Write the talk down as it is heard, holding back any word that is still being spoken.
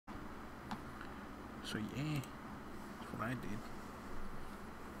So yeah, that's what I did.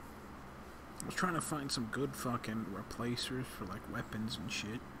 I was trying to find some good fucking replacers for like weapons and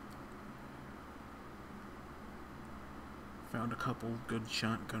shit. Found a couple good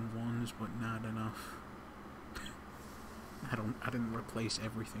shotgun ones, but not enough. I didn't replace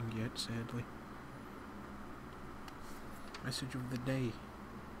everything yet, sadly. Message of the day.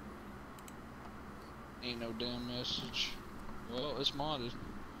 Ain't no damn message. Well, it's modded.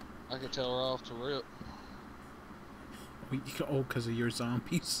 I could tell her off to rip. Oh, because of your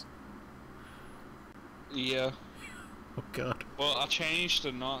zombies? Yeah. Oh god. Well, I changed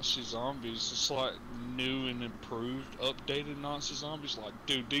the Nazi zombies. It's like new and improved, updated Nazi zombies. Like,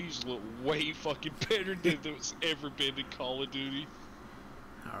 dude, these look way fucking better than what's ever been in Call of Duty.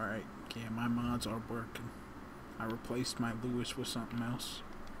 Alright, yeah, my mods are working. I replaced my Lewis with something else.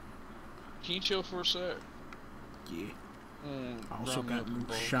 Can you chill for a sec? Yeah. I also got a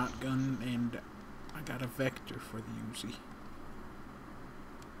new shotgun, and I got a Vector for the Uzi.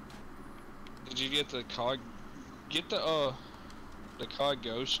 Did you get the COD? Get the COD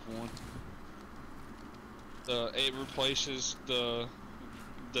Ghost one. It replaces the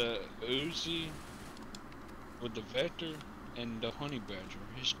Uzi with the Vector and the Honey Badger.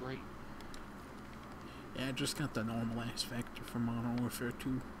 It's great. Yeah, I just got the normal ass Vector from Modern Warfare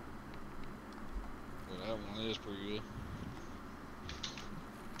 2. Well, that one is pretty good.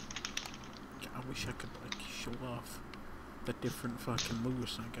 I wish I could like show off the different fucking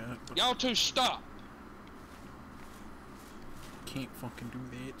Lewis I got, but Y'all two stop! can't fucking do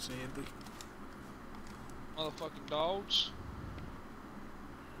that, sadly. Motherfucking dogs.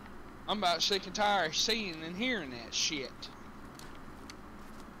 I'm about sick and tired of seeing and hearing that shit.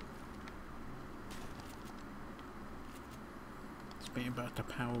 This man about to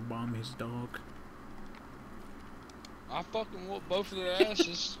powerbomb his dog. I fucking whoop both of their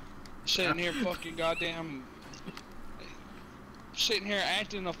asses. Sitting here fucking goddamn... Sitting here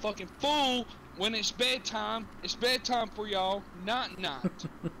acting a fucking fool when it's bedtime. It's bedtime for y'all, not night.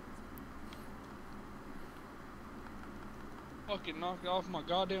 Fucking knocked off my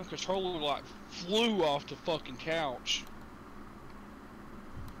goddamn controller, like flew off the fucking couch.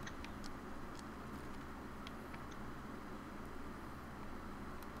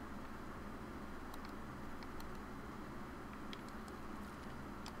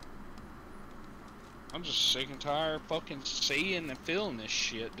 I'm just sick and tired of fucking seeing and feeling this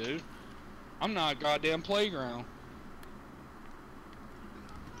shit, dude. I'm not a goddamn playground.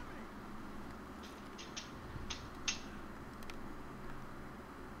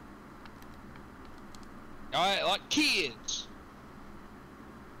 Alright, like kids.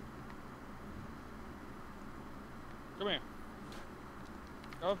 Come here.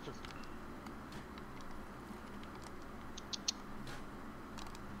 Go up to...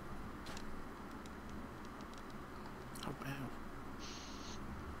 Oh wow.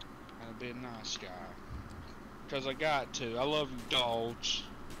 I'll be a nice guy. Because I got to. I love you, dogs.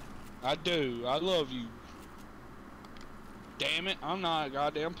 I do. I love you. Damn it, I'm not a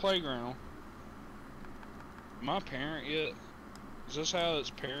goddamn playground. Am I a parent yet? Is this how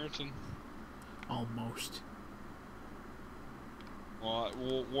it's parenting? Almost. What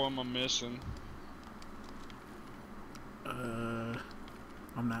am I missing? I'm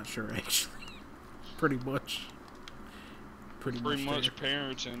not sure actually. Pretty much. Pretty much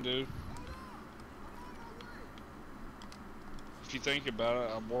parenting, dude. If you think about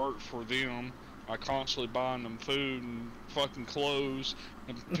it, I work for them. I constantly buying them food and fucking clothes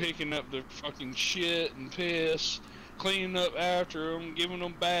and picking up their fucking shit and piss, cleaning up after them, giving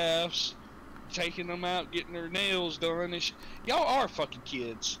them baths, taking them out, getting their nails done. Y'all are fucking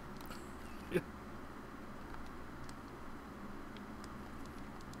kids.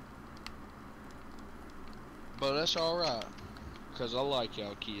 But that's alright, because I like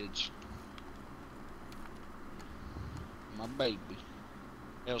y'all kids. My baby.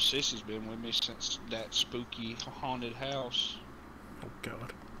 Hell, Sissy's been with me since that spooky haunted house. Oh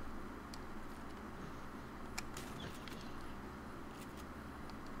god.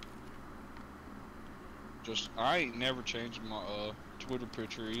 I ain't never changed my Twitter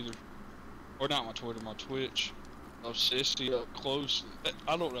picture either. Or not my Twitter, my Twitch. Of Sissy up close.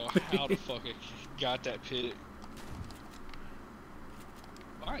 I don't know how the fuck I got that pic.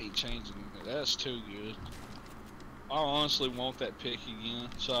 I ain't changing it. That's too good. I honestly want that pic again,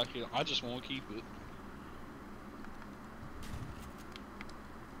 so I just want to keep it.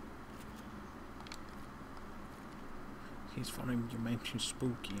 It's funny when you mention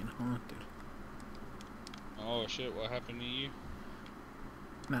spooky and haunted. Oh shit, what happened to you?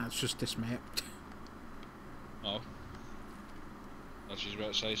 Nah, it's just this map. Oh. thought she was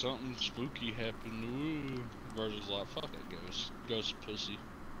about to say something spooky happened. Ooh. Virgil's like, fuck that ghost. Ghost pussy.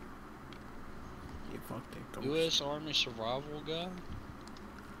 Yeah, fuck that ghost. U.S. Army survival guy?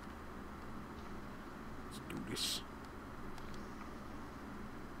 Let's do this.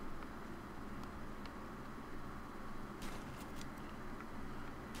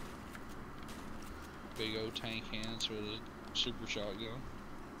 Big old tank hands with a super shotgun.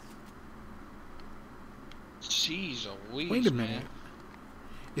 Jeez Louise, Wait a minute. man.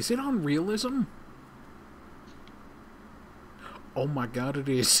 Is it on realism? Oh my god, it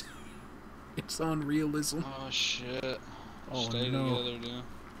is. It's on realism. Oh shit. Oh Stay no. together, dude.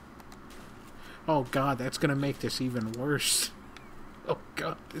 Oh god, that's gonna make this even worse. Oh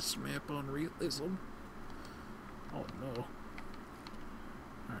god, this map on realism. Oh no.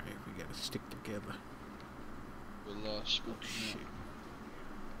 Alright, we gotta stick together. We lost. Oh shit.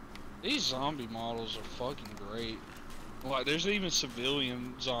 These zombie models are fucking great. Like, there's even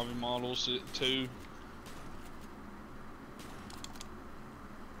civilian zombie models too.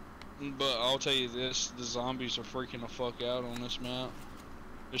 But I'll tell you this, the zombies are freaking the fuck out on this map.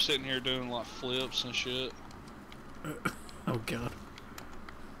 They're sitting here doing like flips and shit. Oh god.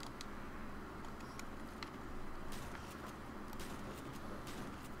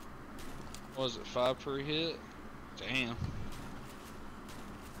 What was it, 5 per hit? Damn.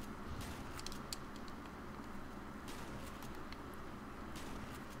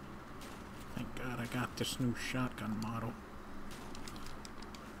 Thank god I got this new shotgun model.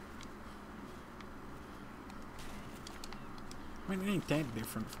 I mean, it ain't that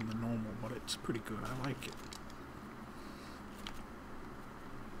different from the normal, but it's pretty good. I like it.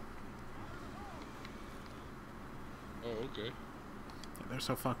 Oh, okay. Yeah, there's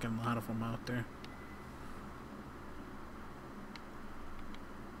a fucking lot of them out there.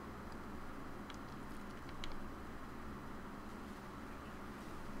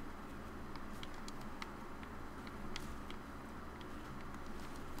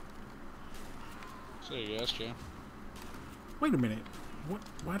 So yes, Jim. Wait a minute. What?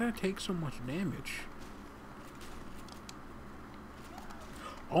 Why did I take so much damage?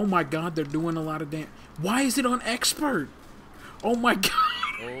 Oh my god, they're doing a lot of damage. Why is it on expert? Oh my god.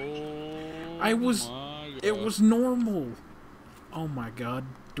 Oh, I was. my God. It was normal. Oh my god.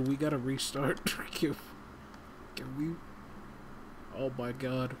 Do we gotta restart? Can we? Oh my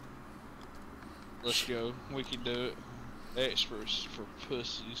god. Let's go. We can do it. Experts for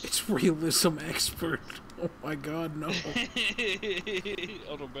pussies. It's realism expert. Oh my god, no. I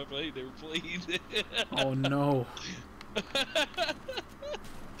don't remember they were pleased. Oh no.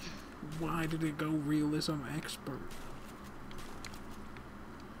 Why did it go realism expert?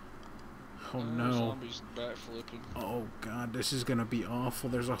 Oh no. Zombies backflipping. Oh god, this is gonna be awful.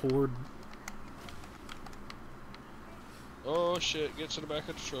 There's a horde. Oh shit, get to the back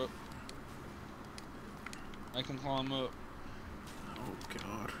of the truck. I can climb up. Oh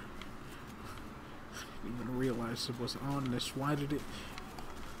god. I didn't even realize it was on this. Why did it...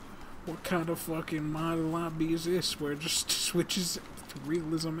 What kind of fucking mod lobby is this where it just switches to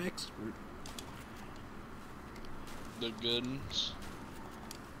realism expert? The good ones.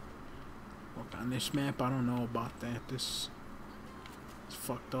 Look, on this map, I don't know about that. This is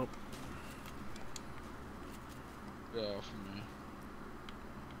fucked up. Get off of me.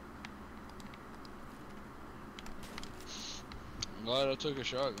 I'm glad I took a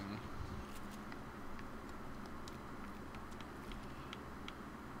shotgun.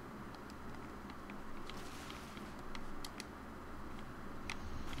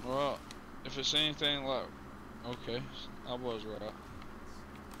 Well, if it's anything like... Okay, I was right.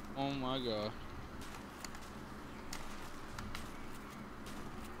 Oh my god.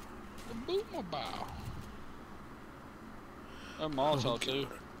 The bootmobile. That Molotov too.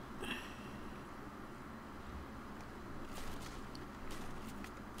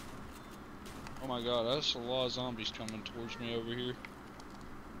 Oh my god, that's a lot of zombies coming towards me over here.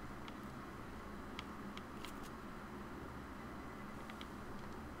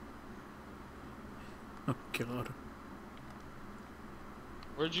 Oh god.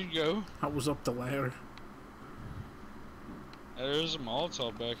 Where'd you go? I was up the ladder. There's a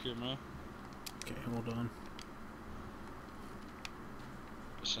Molotov back here, man. Okay, hold on.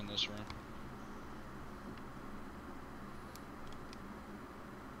 It's in this room.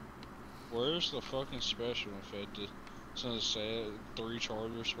 Where's the fucking special effect? It's gonna say 3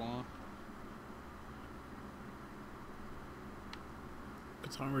 charger spawn.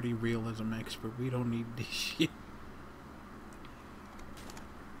 It's already realism expert. We don't need this shit.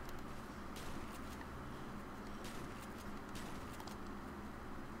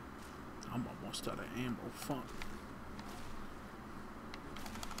 I'm almost out of ammo. Fuck.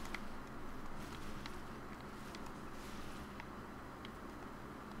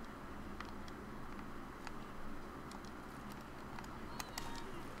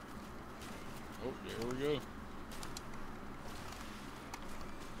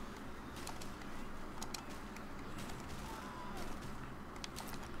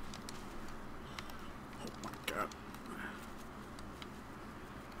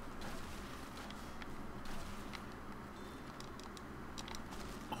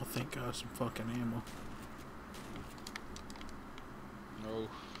 Oh, thank God, some fucking ammo. No.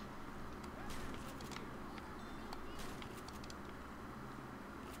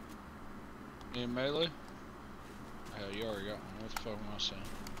 In melee? Hell, you already got one. What the fuck am I saying?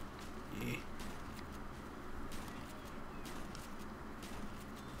 Yeah.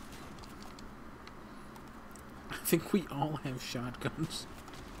 I think we all have shotguns.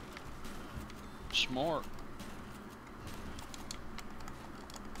 Smart.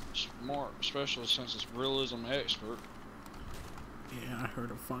 Smart, especially since it's realism expert. Yeah, I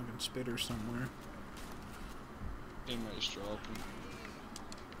heard a fucking spitter somewhere. Inmates dropping.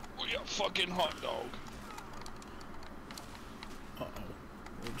 Oh yeah, fucking hot dog. Uh-oh.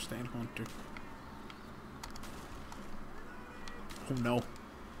 Where's that hunter? Oh no.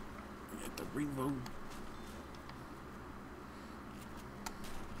 I had to reload.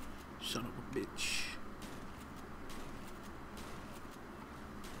 Son of a bitch.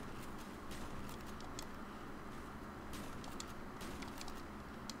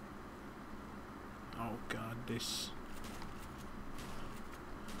 Oh God, this...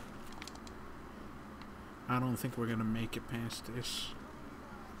 I don't think we're gonna make it past this.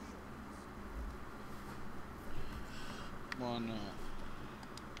 Why not?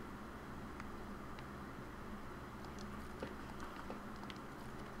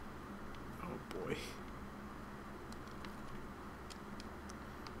 Oh boy.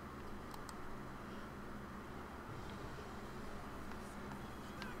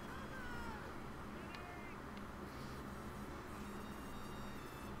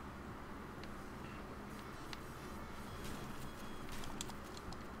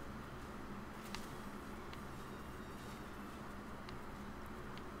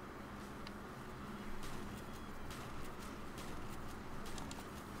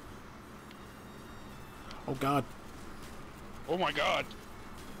 Oh God. Oh my God.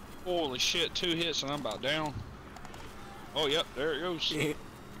 Holy shit, 2 hits and I'm about down. Oh yep, there it goes. Yeah.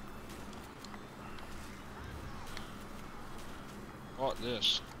 What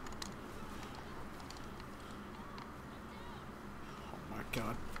this? Oh my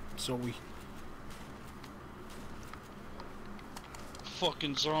God. Zoe.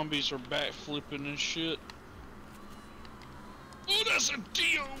 Fucking zombies are backflipping and shit. Oh, that's a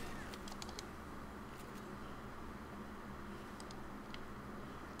deal!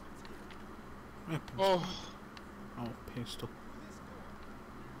 Weapons. Oh. Oh, pistol.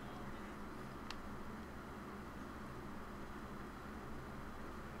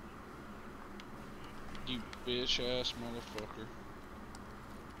 You bitch ass motherfucker.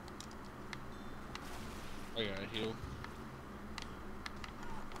 I gotta heal.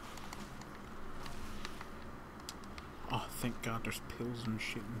 Oh, thank God there's pills and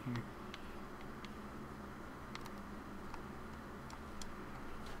shit in here.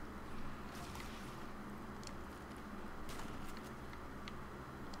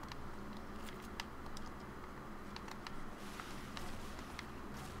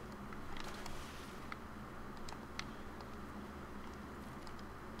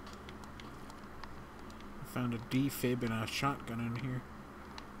 Found a defib and a shotgun in here.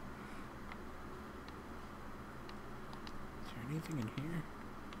 Is there anything in here?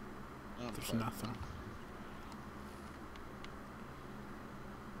 There's nothing.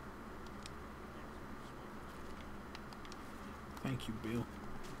 Thank you, Bill.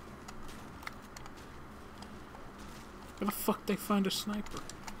 Where the fuck they find a sniper?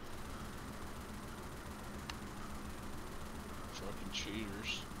 Fucking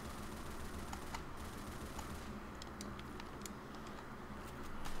cheaters.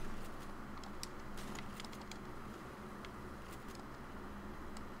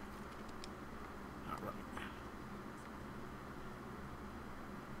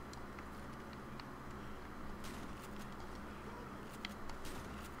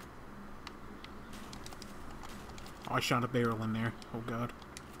 Oh, I shot a barrel in there. Oh God.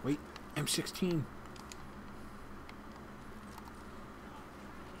 Wait, M16.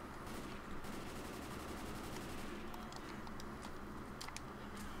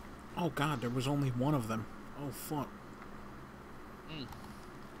 Oh God, there was only one of them. Oh fuck. Mm.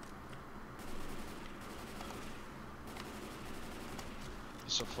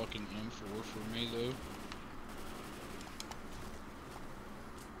 It's a fucking M4 for me though.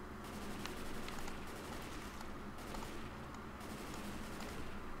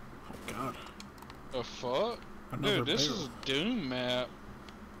 God. The fuck? Another Dude, this barrel. is a Doom map.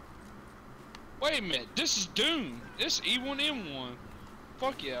 Wait a minute, this is Doom. This E1M1.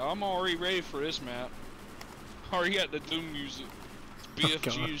 Fuck yeah, I'm already ready for this map. Already got the Doom music.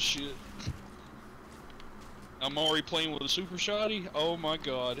 BFG and shit. I'm already playing with a super shoddy. Oh my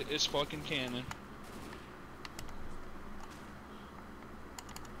god, it's fucking cannon.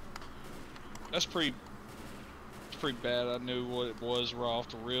 That's pretty bad. I knew what it was right off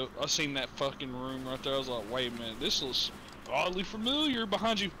the rip. I seen that fucking room right there. I was like, wait a minute, this looks oddly familiar.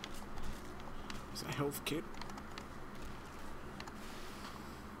 Behind you. Is that a health kit?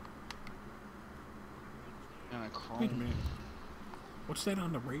 And a chrome. Wait a minute. What's that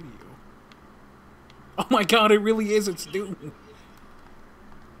on the radio? Oh my god, it really is. It's Doom.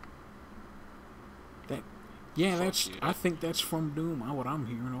 That, yeah, Fuck that's. yeah. I think that's from Doom. What I'm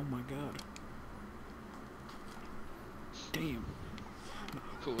hearing. Oh my god. Damn.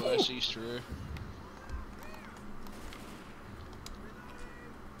 Cool, that's Easter egg.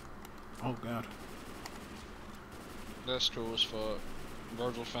 Oh god. That's cool as fuck.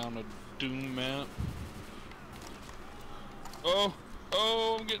 Virgil found a Doom map. Oh,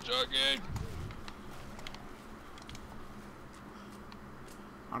 I'm getting jockeyed.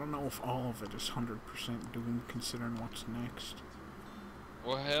 I don't know if all of it is 100% Doom, considering what's next.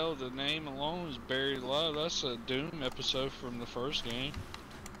 Well, hell, the name alone is Buried Alive. That's a Doom episode from the first game.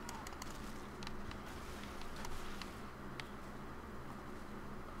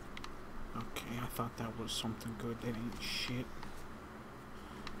 Okay, I thought that was something good. That ain't shit.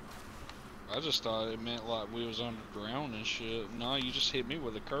 I just thought it meant like we was underground and shit. No, you just hit me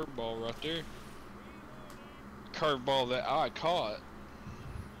with a curveball right there. Curveball that I caught.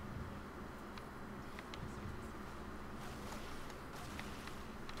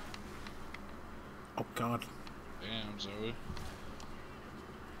 Oh god. Damn, Zoe.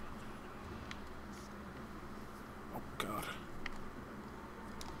 Oh god.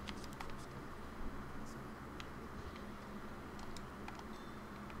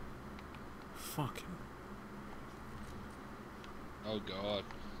 Fucking. Oh god.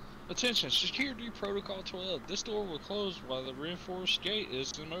 Attention, Security Protocol 12. This door will close while the reinforced gate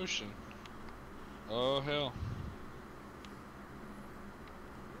is in motion. Oh hell.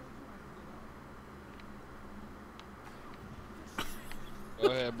 Go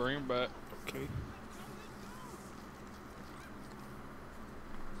ahead, bring him back. Okay.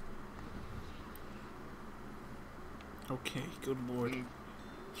 Okay, good lord.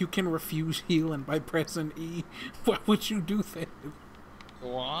 You can refuse healing by pressing E. Why would you do that?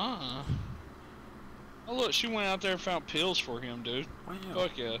 Why? Oh look, she went out there and found pills for him, dude. Wow.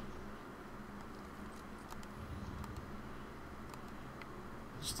 Fuck yeah.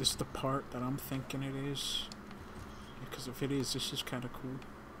 Is this the part that I'm thinking it is? Because if it is, this is kind of cool.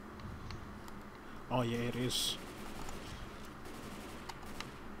 Oh yeah, it is.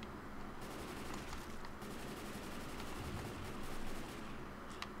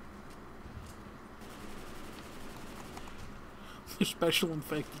 The special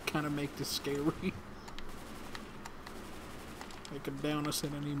effect kind of make this scary. They could down us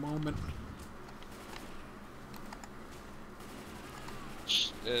at any moment.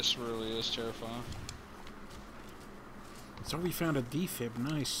 This really is terrifying. So we found a defib.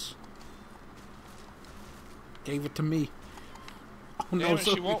 Nice. Gave it to me. Oh Damn no! it,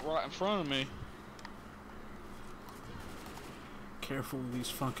 So she walked right in front of me. careful with these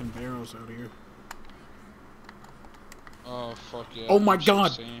fucking barrels out here. Oh fuck yeah. Oh my You should've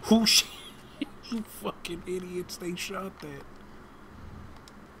god! seen. Who you fucking idiots, they shot that.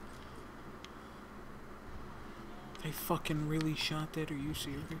 They fucking really shot that, are you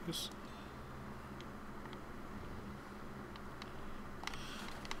serious?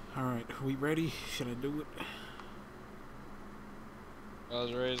 Alright, are we ready? Should I do it?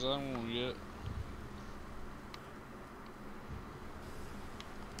 As ready as I want to get.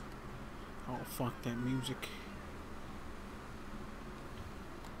 Oh fuck that music.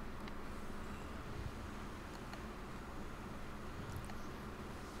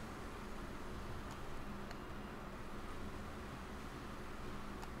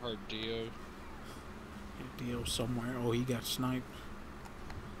 Or Dio. Dio somewhere. Oh, he got sniped.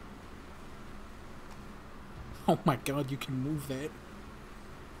 Oh my god, you can move that.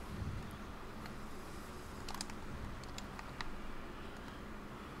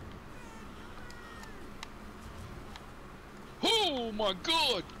 Oh my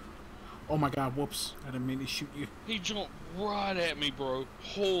god! Oh my god, whoops. I didn't mean to shoot you. He jumped right at me, bro.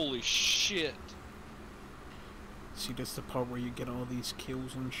 Holy shit. See, that's the part where you get all these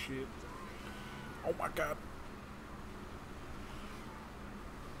kills and shit. Oh my god.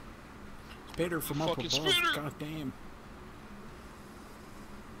 It's better from up Fucking above. spitter. God damn.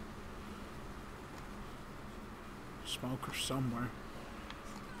 Smoker somewhere.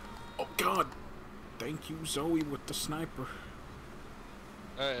 Oh god. Thank you, Zoe, with the sniper.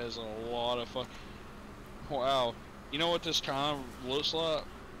 That is a lot of fuck. Wow. You know what this kind of looks like?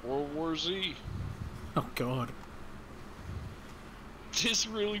 World War Z. Oh god. This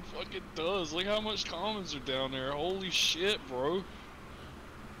really fucking does. Look how much commons are down there. Holy shit, bro.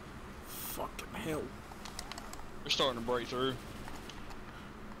 Fucking hell. They're starting to break through.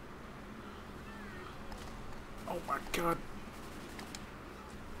 Oh my god.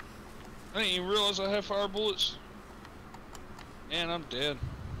 I didn't even realize I had fire bullets. Man, I'm dead.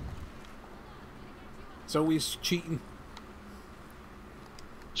 Zoe's cheating.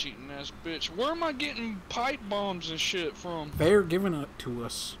 Cheating ass bitch. Where am I getting pipe bombs and shit from? They're giving it to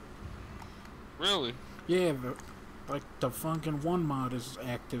us. Really? Yeah, the fucking one mod is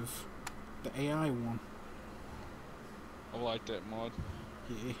active. The AI one. I like that mod.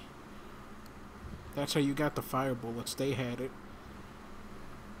 Yeah. That's how you got the fire bullets. They had it.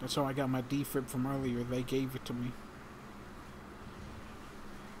 That's how I got my defib from earlier. They gave it to me.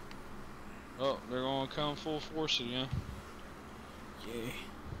 Oh, they're gonna come full force again. Yeah.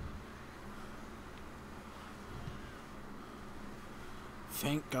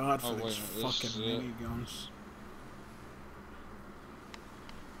 Thank God for Oh, wait a these minute, this fucking is it. miniguns.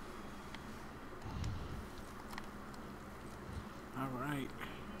 Alright.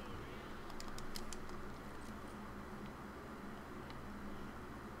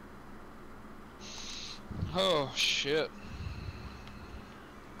 Oh shit.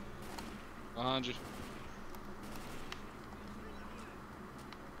 Behind you.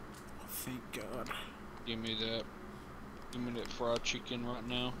 Thank God. Give me that. Give me that fried chicken right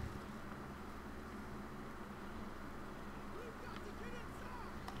now.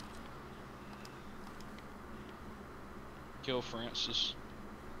 Kill Francis.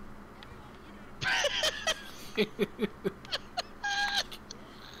 It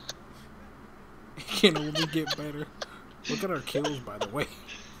can only get better. Look at our kills, by the way.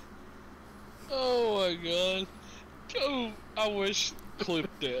 Oh my god. Oh, I wish clip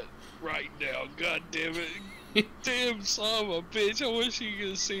that right now. God damn it. Damn son of a bitch. I wish you could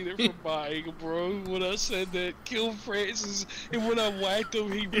have seen it from my angle, bro. When I said that, kill Francis, and when I whacked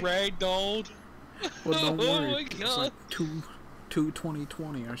him, he ragdolled. Well, don't Oh worry. my It's god. like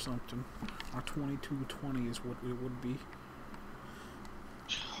 2020 or something. Or 2220 is what it would be.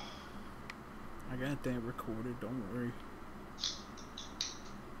 I got that recorded. Don't worry.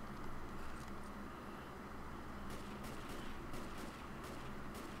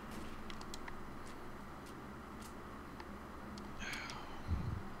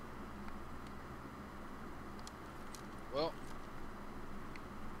 Well,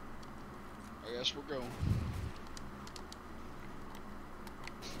 I guess we're going.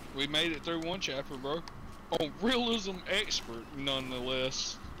 We made it through one chapter, bro. Oh, realism expert,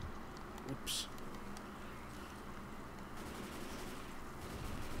 nonetheless. Whoops.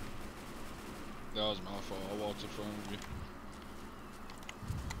 That was my fault. I walked in front of you.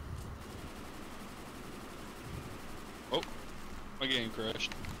 Oh, my game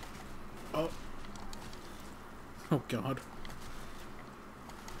crashed. Oh. Oh God.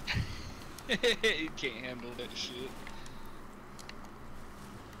 You can't handle that shit.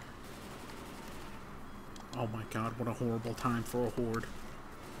 Oh my God, what a horrible time for a horde.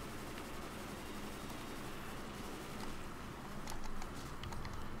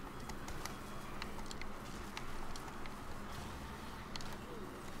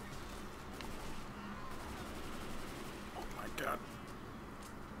 Oh my God.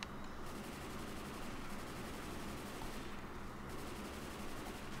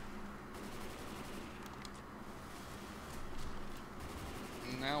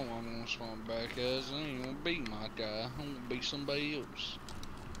 Now I'm gonna swamp back as I ain't gonna be my guy. I'm gonna be somebody else.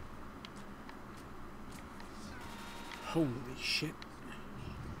 Holy shit.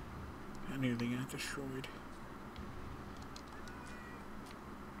 I nearly got destroyed.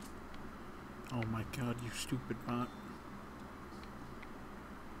 Oh my God, you stupid bot.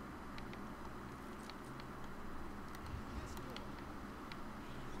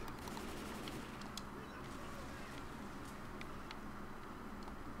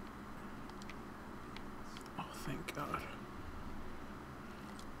 Oh, thank God.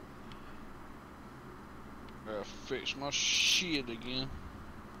 Gotta fix my shit again.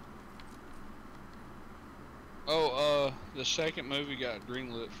 Oh, the second movie got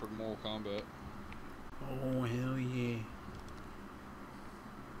greenlit for Mortal Kombat. Oh, hell yeah.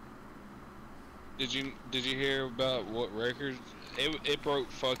 Did you hear about what record? It broke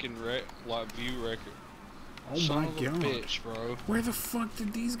fucking view record. Oh Son my of a God. bitch, bro. Where the fuck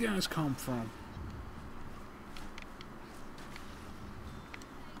did these guys come from?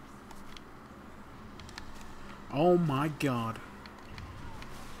 Oh my God.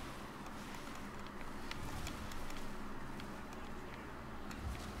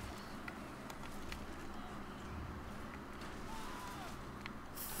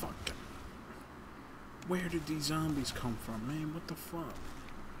 Where did these zombies come from, man? What the fuck?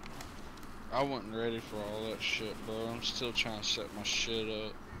 I wasn't ready for all that shit, bro. I'm still trying to set my shit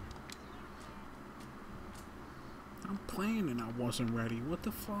up. I'm playing and I wasn't ready. What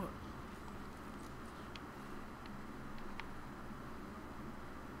the fuck?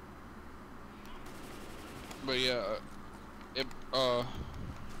 But yeah, the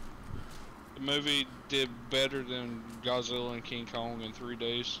movie did better than Godzilla and King Kong in 3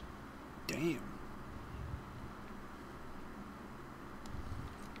 days. Damn.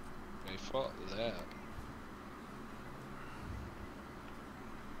 Hey, fuck that.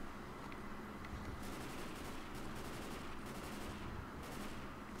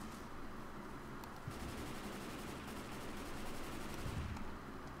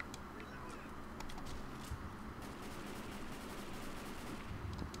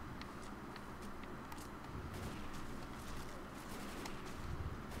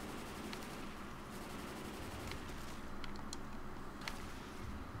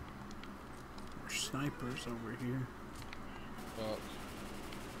 Snipers over here. Fuck.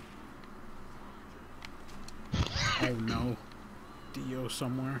 Oh no. Dio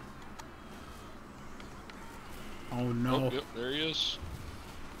somewhere. Oh no. Oh, yep, there he is.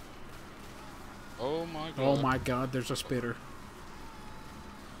 Oh my god. Oh my god, there's a spitter.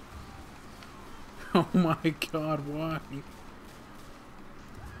 Oh my god, why?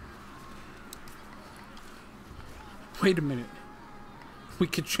 Wait a minute. We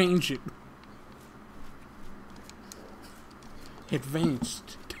could change it.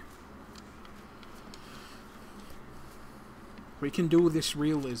 Advanced. We can do this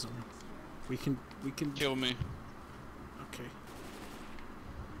realism. We can Kill me. Okay.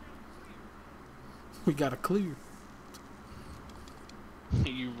 We got a clear.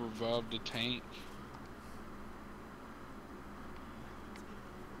 You revived the tank.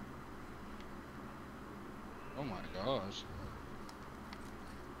 Oh my gosh.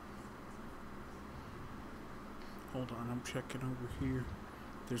 Hold on, I'm checking over here.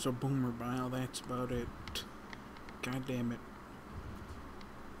 There's a boomer bile, that's about it. God damn it.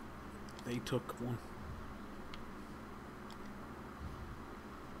 They took one.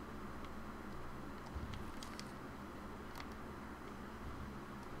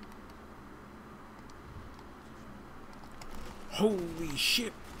 Holy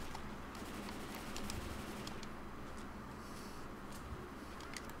shit!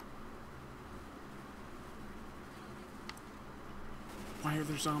 Why are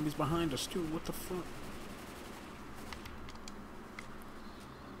there zombies behind us too? What the fuck?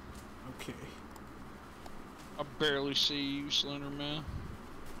 Okay. I barely see you, Slender Man.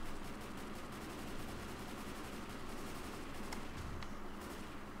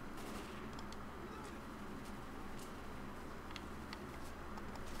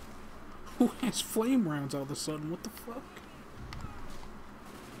 Who has flame rounds all of a sudden? What the fuck?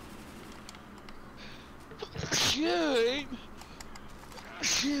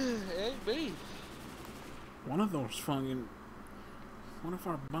 Shit, ain't me. One of those fucking... One of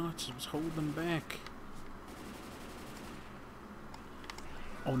our bots was holding back.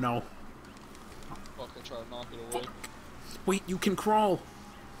 Oh no. Fuck, I tried to knock it away. Fuck. Wait, you can crawl.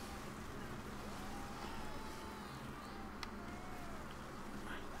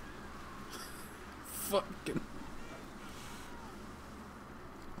 Fucking...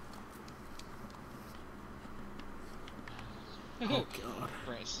 Oh god.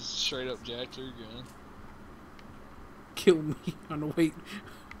 Francis straight up jacked her gun. Kill me. Oh no, wait.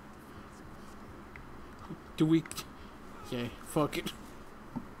 Do we... Yeah, fuck it.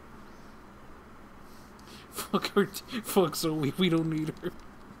 Fuck her. Fuck Zoe. We don't need her.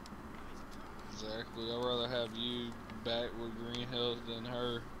 Exactly. I'd rather have you back with green health than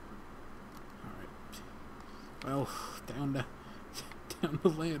her. Alright. Well, down the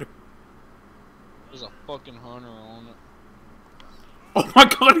ladder. There's a fucking hunter on it. Oh my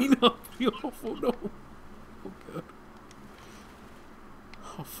god, he knocked me off. Oh no. Oh god.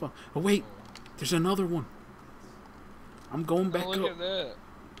 Oh fuck. Oh wait. There's another one. I'm going back Oh, up. look at that.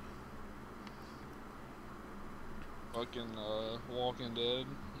 Fucking Walking Dead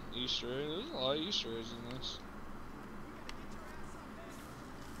Easter egg. There's a lot of Easter eggs in this.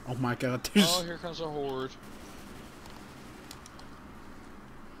 Oh my god, there's... Oh, here comes a horde.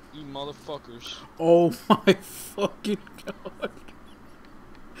 You motherfuckers. Oh my fucking god.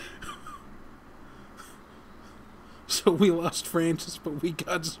 So we lost Francis, but we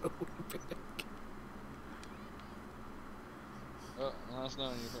got Zoe back. Oh, that's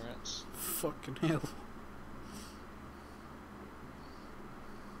not any France. Fucking hell.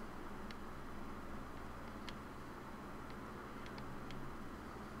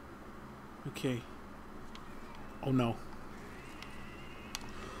 Okay. Oh no.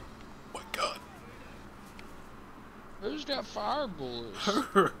 Oh my god. Who's got fire bullets?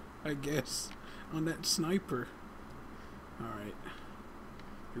 Her, I guess. On that sniper. Alright.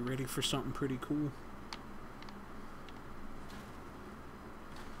 You ready for something pretty cool?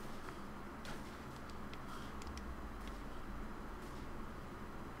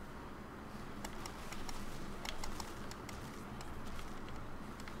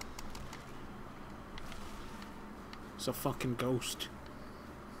 It's a fucking ghost.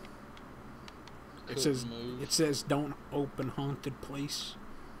 It says don't open haunted place.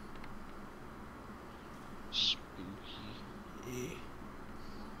 Spooky. Yeah.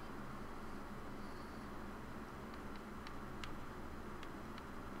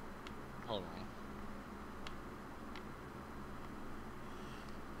 Hold on.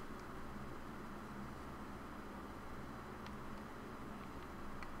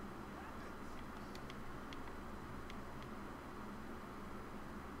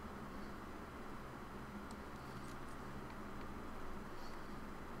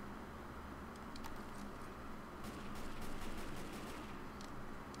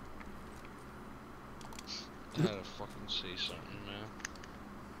 I had to fucking see something, man.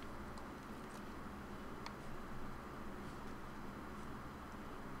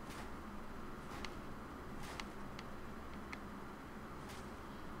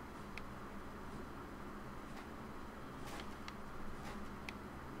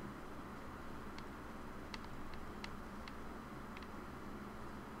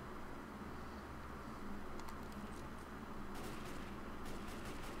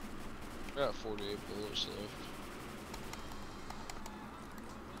 I got 48 bullets left.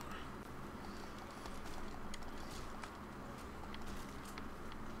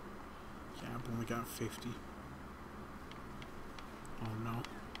 Yeah, I've only got 50. Oh no.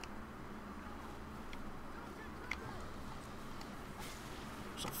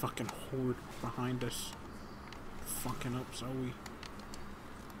 There's a fucking horde behind us. Fucking up Zoe.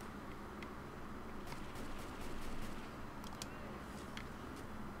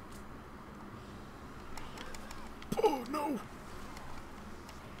 Oh no!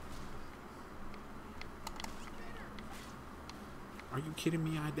 Are you kidding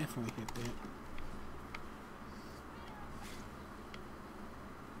me? I definitely hit that.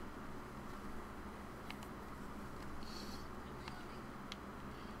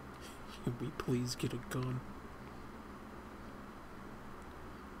 Can we please get a gun?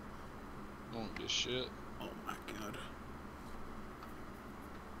 Won't get shit. Oh my god.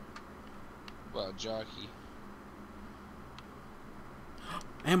 Wow, jockey.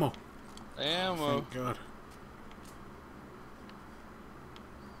 Ammo! Ammo. Oh, thank god.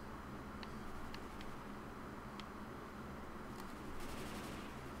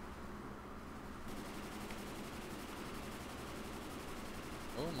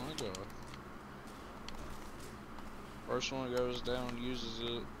 Oh my god. First one goes down uses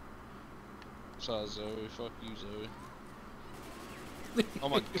it. Besides Zoe. Fuck you, Zoe. Oh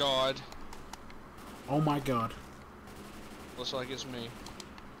my god. Oh my god. Looks like it's me.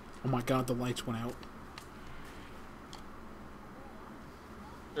 Oh my god, the lights went out.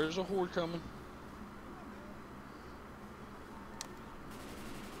 There's a horde coming.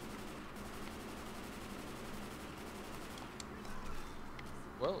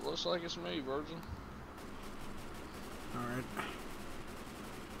 Well, it looks like it's me, Virgin. Alright.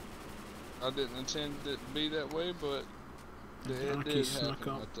 I didn't intend it to be that way, but it Jockey did snuck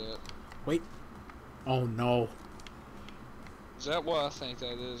happen up. like that. Wait. Oh no. Is that what I think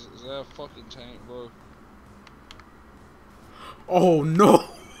that is? Is that a fucking tank, bro? Oh no!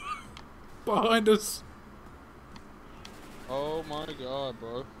 Behind us. Oh my god,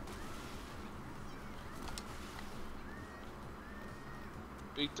 bro.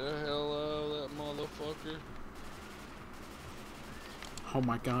 Beat the hell out of that motherfucker. Oh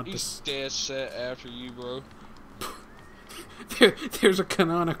my god, He's this... dead set after you, bro. There's a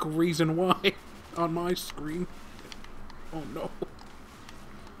canonical reason why on my screen. Oh no.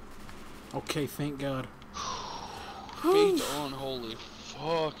 Okay, thank god. Beat the unholy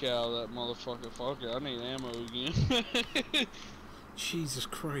fuck out of that motherfucker. Fuck it, I need ammo again. Jesus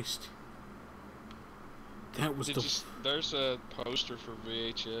Christ. That was There's a poster for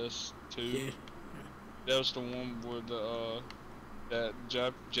VHS too. Yeah. That was the one with the that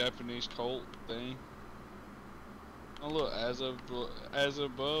Japanese cult thing. Oh look, as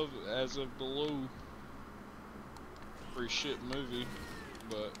above, as of below. Pretty shit movie,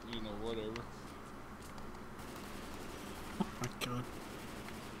 but you know, whatever. Oh my god.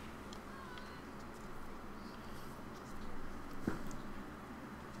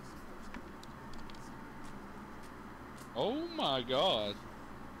 Oh my god.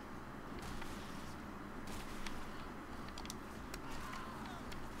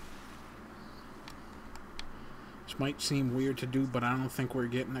 This might seem weird to do, but I don't think we're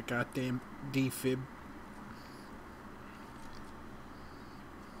getting a goddamn defib.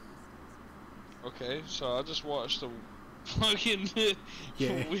 Okay, so I just watched the fucking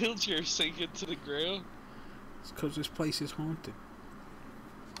Yeah. wheelchair sink into the ground. It's because this place is haunted.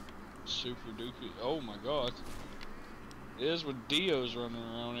 Super duper. Oh my god. It is with Dios running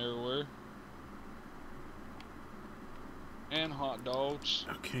around everywhere. And hot dogs.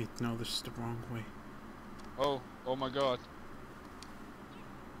 Okay, no, this is the wrong way. Oh my god.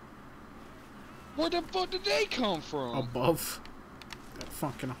 Where the fuck did they come from? Above that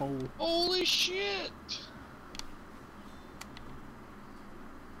fucking hole. Holy shit!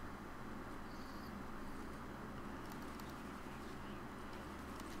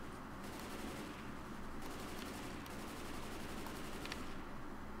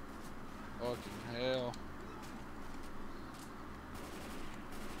 Fucking hell.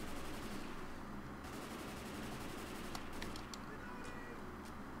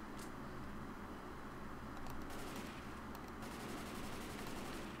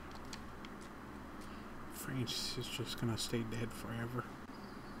 Francis is just gonna stay dead forever.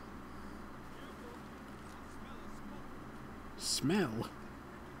 Smell?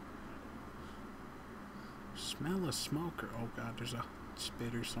 Smell a smoker. Oh god, there's a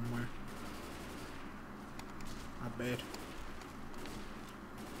spitter somewhere. I bet.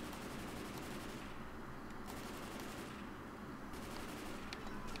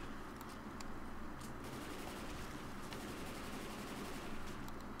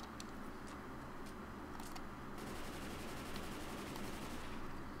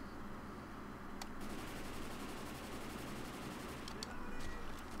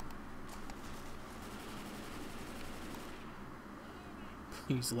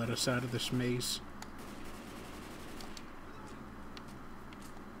 Please let us out of this maze.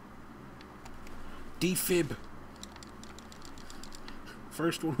 Defib.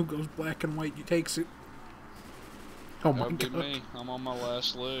 First one who goes black and white, takes it. Oh my That'd be god. me. I'm on my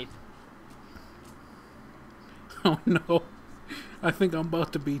last leg. Oh no. I think I'm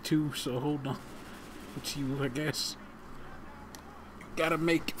about to be too, so hold on. It's you, I guess. You gotta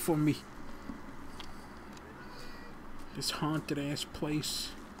make it for me. This haunted ass place.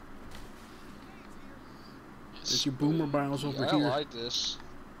 There's your boomer biles over I here. like this.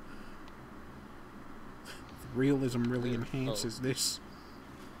 The realism really enhances this.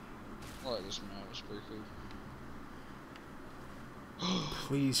 I like this map. It's pretty cool.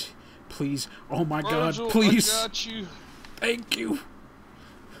 Please, please. Oh my Virgil, god, please. I got you. Thank you.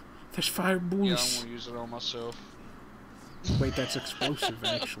 There's fire Yeah, I'm bullets. gonna use it on myself. Wait, that's explosive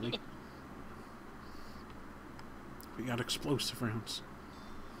actually. We got explosive rounds.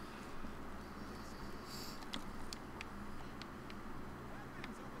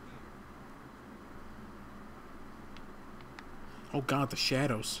 Oh god, the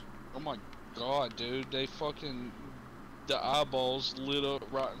shadows. Oh my god, dude. They fucking... The eyeballs lit up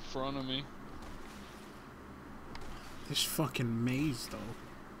right in front of me. This fucking maze, though.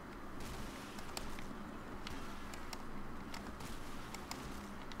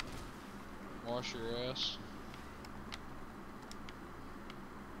 Wash your ass.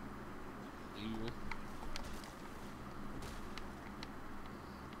 Evil.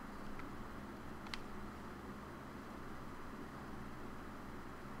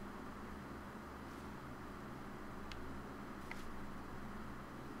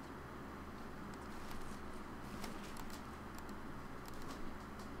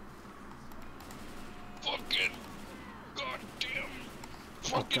 Fucking goddamn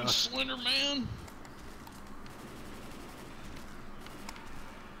fucking God. Slender Man.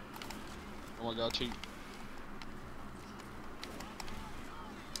 Oh my god, cheat.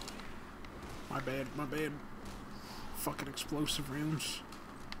 My bad, my bad. Fucking explosive rounds.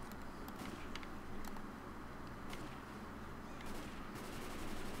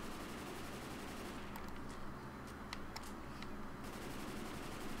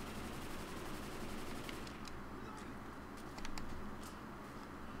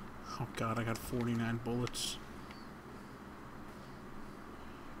 Oh god, I got 49 bullets.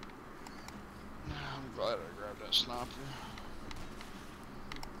 I'm glad I grabbed that sniper.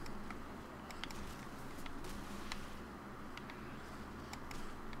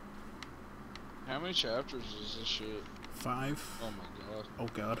 How many chapters is this shit? 5. Oh my god. Oh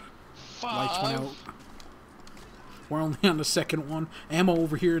god. 5? Lights went out. We're only on the second one. Ammo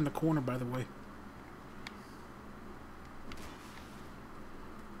over here in the corner, by the way.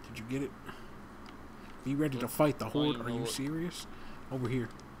 Did you get it? Be ready to fight the horde. even Are know you what- serious? Over here.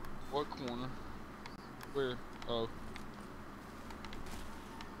 What corner? Where? Oh.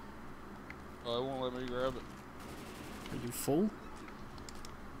 Oh, it won't let me grab it. Are you full?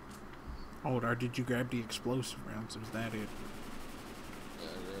 Oh, or did you grab the explosive rounds? Is that it? Yeah,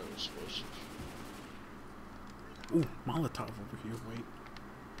 I grabbed explosive. Ooh, Molotov over here. Wait.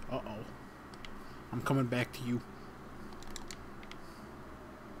 Uh-oh. I'm coming back to you.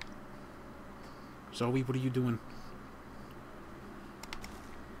 Zoe, what are you doing?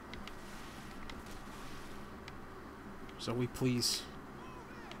 Zoe, please.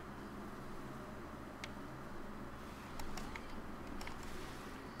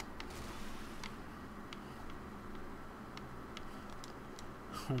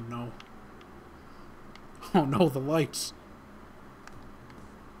 Oh no. Oh no, the lights.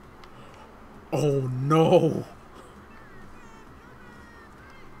 Oh no.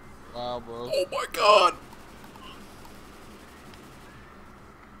 Wow, bro. Oh my god.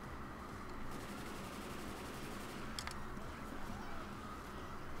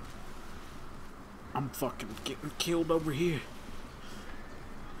 I'm fucking getting killed over here.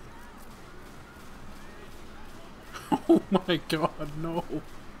 Oh my god, no.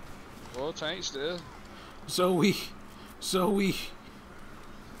 Well, Tank's dead. Zoe. Zoe.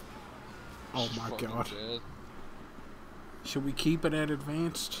 Oh She's my fucking god. dead. Should we keep it at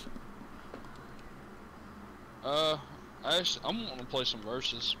advanced? Actually, I'm wanting to play some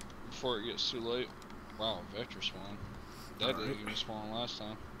verses before it gets too late. Wow, Vector spawn. That didn't even spawn last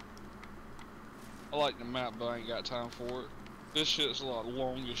time. I like the map, but I ain't got time for it. This shit's a lot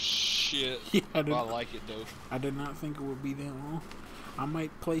long as shit. Yeah, But I like it though. I did not think it would be that long. I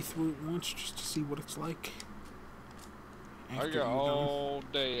might play through it once just to see what it's like. I After got you're done. all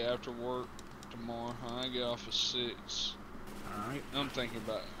day after work tomorrow. I get off at 6. Alright. I'm thinking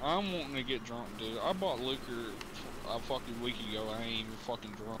about. I'm wanting to get drunk, dude. I bought liquor a fucking week ago. I ain't even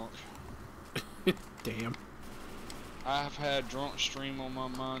fucking drunk. Damn. I've had drunk stream on my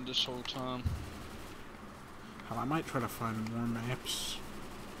mind this whole time. Hell, I might try to find more maps.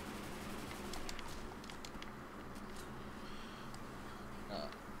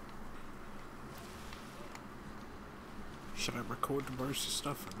 Should I record the burst of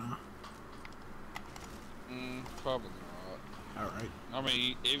stuff or not? Probably not. Alright. I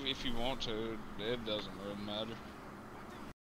mean, if you want to, it doesn't really matter.